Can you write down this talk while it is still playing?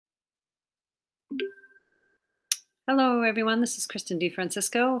Hello, everyone. This is Kristen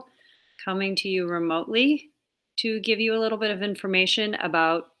DeFrancisco coming to you remotely to give you a little bit of information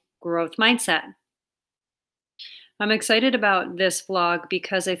about growth mindset. I'm excited about this vlog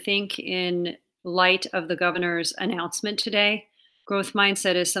because I think, in light of the governor's announcement today, growth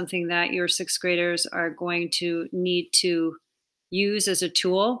mindset is something that your sixth graders are going to need to use as a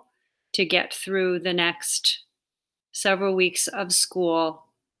tool to get through the next several weeks of school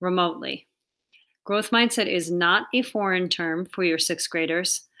remotely. Growth mindset is not a foreign term for your sixth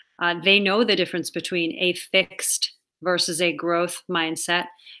graders. They know the difference between a fixed versus a growth mindset.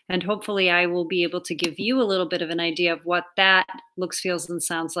 And hopefully, I will be able to give you a little bit of an idea of what that looks, feels, and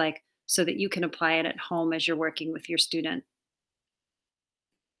sounds like so that you can apply it at home as you're working with your student.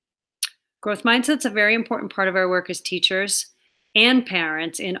 Growth mindset's a very important part of our work as teachers and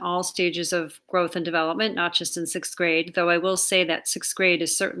parents in all stages of growth and development, not just in sixth grade, though I will say that sixth grade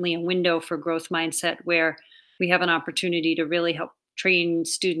is certainly a window for growth mindset where we have an opportunity to really help train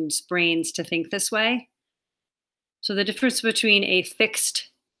students' brains to think this way. So the difference between a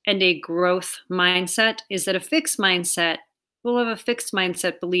fixed and a growth mindset is that a fixed mindset will have a fixed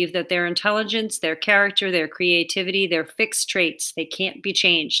mindset believe that their intelligence, their character, their creativity, their fixed traits, they can't be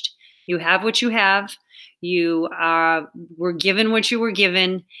changed. You have what you have. You were given what you were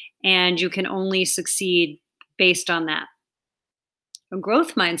given, and you can only succeed based on that. A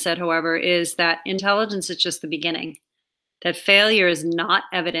growth mindset, however, is that intelligence is just the beginning, that failure is not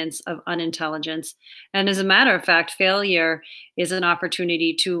evidence of unintelligence. And as a matter of fact, failure is an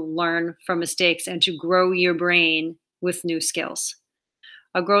opportunity to learn from mistakes and to grow your brain with new skills.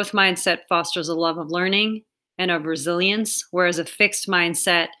 A growth mindset fosters a love of learning and of resilience, whereas a fixed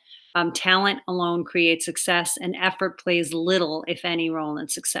mindset, talent alone creates success, and effort plays little, if any, role in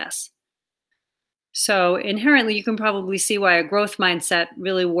success. So inherently, you can probably see why a growth mindset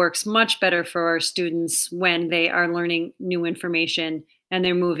really works much better for our students when they are learning new information and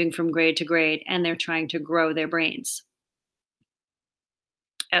they're moving from grade to grade and they're trying to grow their brains.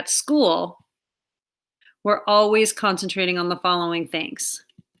 At school, we're always concentrating on the following things.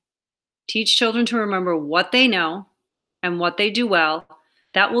 Teach children to remember what they know and what they do well.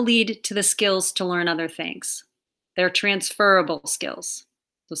 That will lead to the skills to learn other things. They're transferable skills.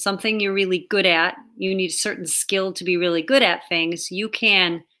 So something you're really good at, you need a certain skill to be really good at things. You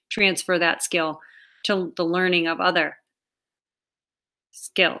can transfer that skill to the learning of other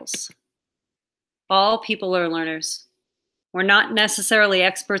skills. All people are learners. We're not necessarily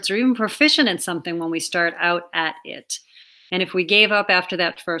experts or even proficient in something when we start out at it. And if we gave up after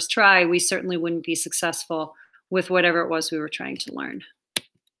that first try, we certainly wouldn't be successful with whatever it was we were trying to learn.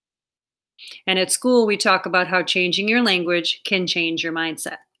 And at school, we talk about how changing your language can change your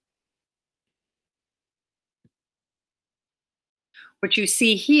mindset. What you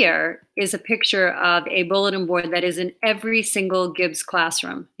see here is a picture of a bulletin board that is in every single Gibbs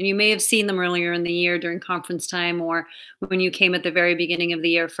classroom. And you may have seen them earlier in the year during conference time or when you came at the very beginning of the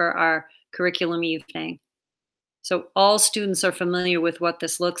year for our curriculum evening. So all students are familiar with what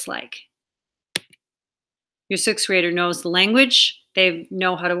this looks like. Your sixth grader knows the language, they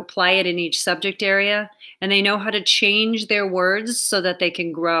know how to apply it in each subject area, and they know how to change their words so that they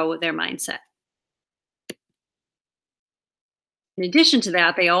can grow their mindset. In addition to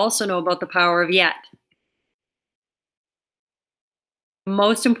that, they also know about the power of yet. The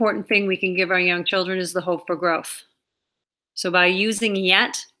most important thing we can give our young children is the hope for growth. So by using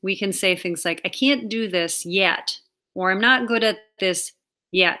yet, we can say things like, I can't do this yet, or I'm not good at this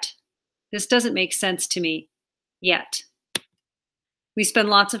yet. This doesn't make sense to me yet. We spend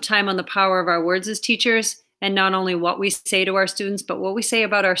lots of time on the power of our words as teachers, and not only what we say to our students, but what we say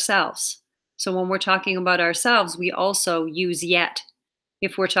about ourselves. So when we're talking about ourselves, we also use yet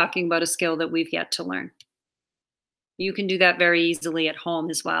if we're talking about a skill that we've yet to learn. You can do that very easily at home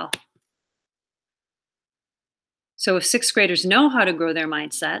as well. So if sixth graders know how to grow their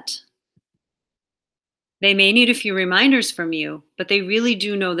mindset, they may need a few reminders from you, but they really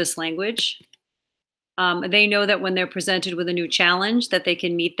do know this language. They know that when they're presented with a new challenge, that they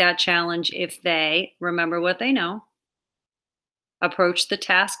can meet that challenge if they remember what they know, approach the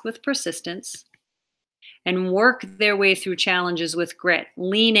task with persistence, and work their way through challenges with grit.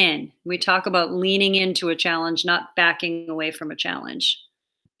 Lean in. We talk about leaning into a challenge, not backing away from a challenge.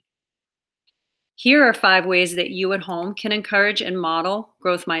 Here are 5 ways that you at home can encourage and model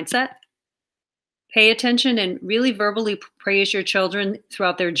growth mindset. Pay attention and really verbally praise your children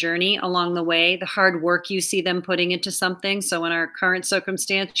throughout their journey along the way, the hard work you see them putting into something. So in our current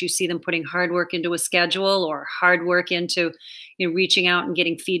circumstance, you see them putting hard work into a schedule or hard work into reaching out and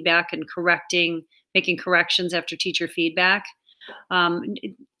getting feedback and correcting, making corrections after teacher feedback.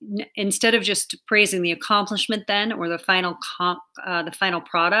 instead of just praising the accomplishment then or the final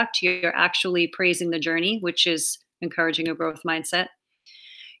product, you're actually praising the journey, which is encouraging a growth mindset.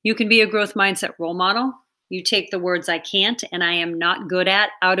 You can be a growth mindset role model. You take the words I can't and I am not good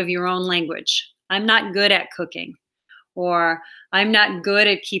at out of your own language. I'm not good at cooking, or I'm not good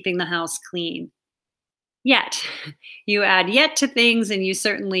at keeping the house clean. Yet. You add yet to things, and you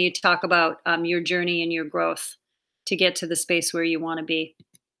certainly talk about your journey and your growth to get to the space where you want to be.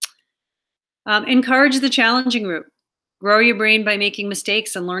 Encourage the challenging route. Grow your brain by making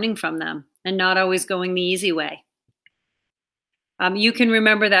mistakes and learning from them, and not always going the easy way. You can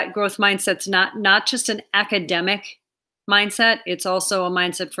remember that growth mindset's not just an academic mindset. It's also a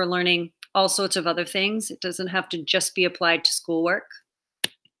mindset for learning all sorts of other things. It doesn't have to just be applied to schoolwork.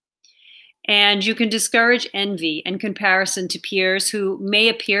 And you can discourage envy and comparison to peers who may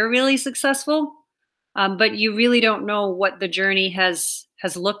appear really successful, but you really don't know what the journey has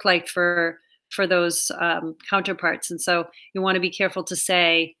looked like for those counterparts. And so you want to be careful to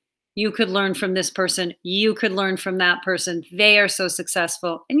say, you could learn from this person, you could learn from that person, they are so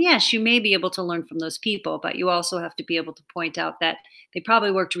successful. And yes, you may be able to learn from those people, but you also have to be able to point out that they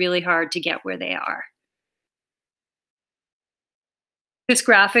probably worked really hard to get where they are. This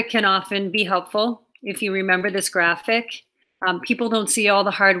graphic can often be helpful. If you remember this graphic, people don't see all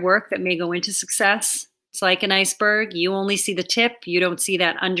the hard work that may go into success. It's like an iceberg. You only see the tip. You don't see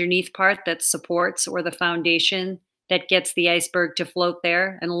that underneath part that supports or the foundation that gets the iceberg to float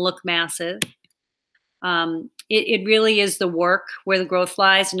there and look massive. It really is the work where the growth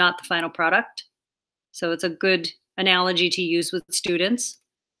lies, not the final product. So it's a good analogy to use with students.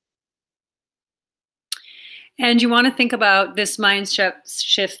 And you want to think about this mindset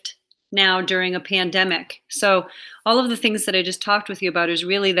shift now during a pandemic. So all of the things that I just talked with you about is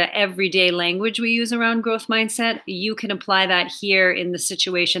really the everyday language we use around growth mindset. You can apply that here in the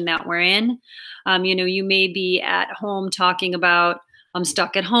situation that we're in. You may be at home talking about, I'm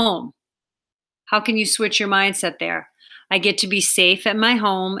stuck at home. How can you switch your mindset there? I get to be safe at my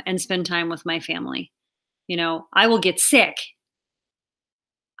home and spend time with my family. I will get sick.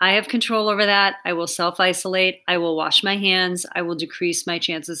 I have control over that. I will self-isolate. I will wash my hands. I will decrease my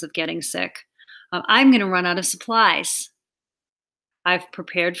chances of getting sick. I'm going to run out of supplies. I've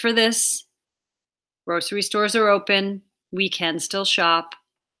prepared for this. Grocery stores are open. We can still shop.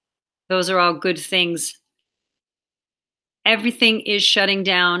 Those are all good things. Everything is shutting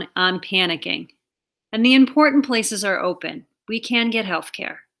down. I'm panicking. And the important places are open. We can get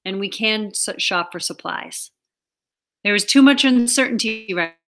healthcare and we can shop for supplies. There is too much uncertainty right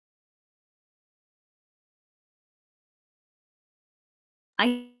now.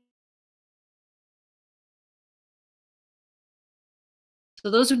 So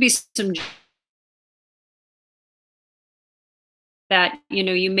those would be some that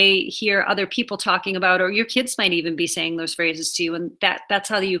you may hear other people talking about, or your kids might even be saying those phrases to you, and that's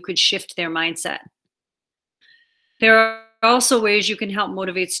how you could shift their mindset. There are also ways you can help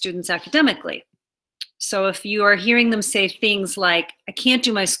motivate students academically. So if you are hearing them say things like, I can't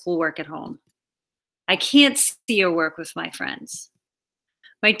do my schoolwork at home, I can't see or work with my friends,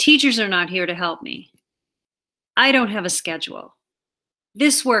 my teachers are not here to help me, I don't have a schedule,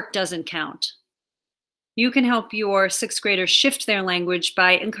 this work doesn't count. You can help your sixth graders shift their language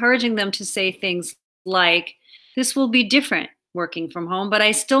by encouraging them to say things like, this will be different working from home, but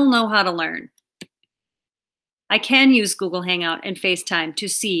I still know how to learn. I can use Google Hangout and FaceTime to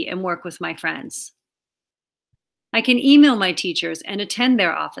see and work with my friends. I can email my teachers and attend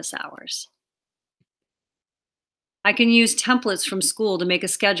their office hours. I can use templates from school to make a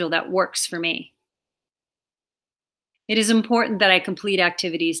schedule that works for me. It is important that I complete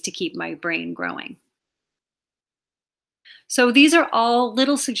activities to keep my brain growing. So these are all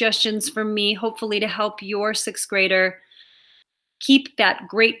little suggestions from me, hopefully to help your sixth grader keep that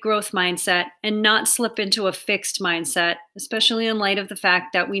great growth mindset and not slip into a fixed mindset, especially in light of the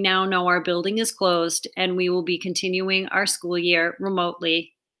fact that we now know our building is closed and we will be continuing our school year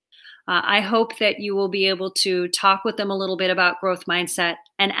remotely. I hope that you will be able to talk with them a little bit about growth mindset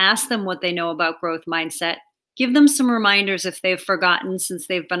and ask them what they know about growth mindset. Give them some reminders if they've forgotten since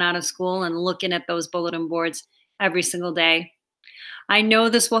they've been out of school and looking at those bulletin boards every single day. I know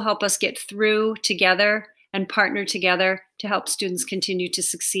this will help us get through together and partner together to help students continue to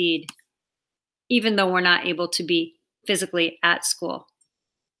succeed, even though we're not able to be physically at school.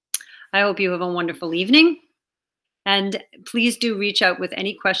 I hope you have a wonderful evening, and please do reach out with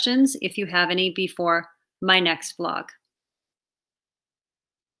any questions if you have any before my next vlog.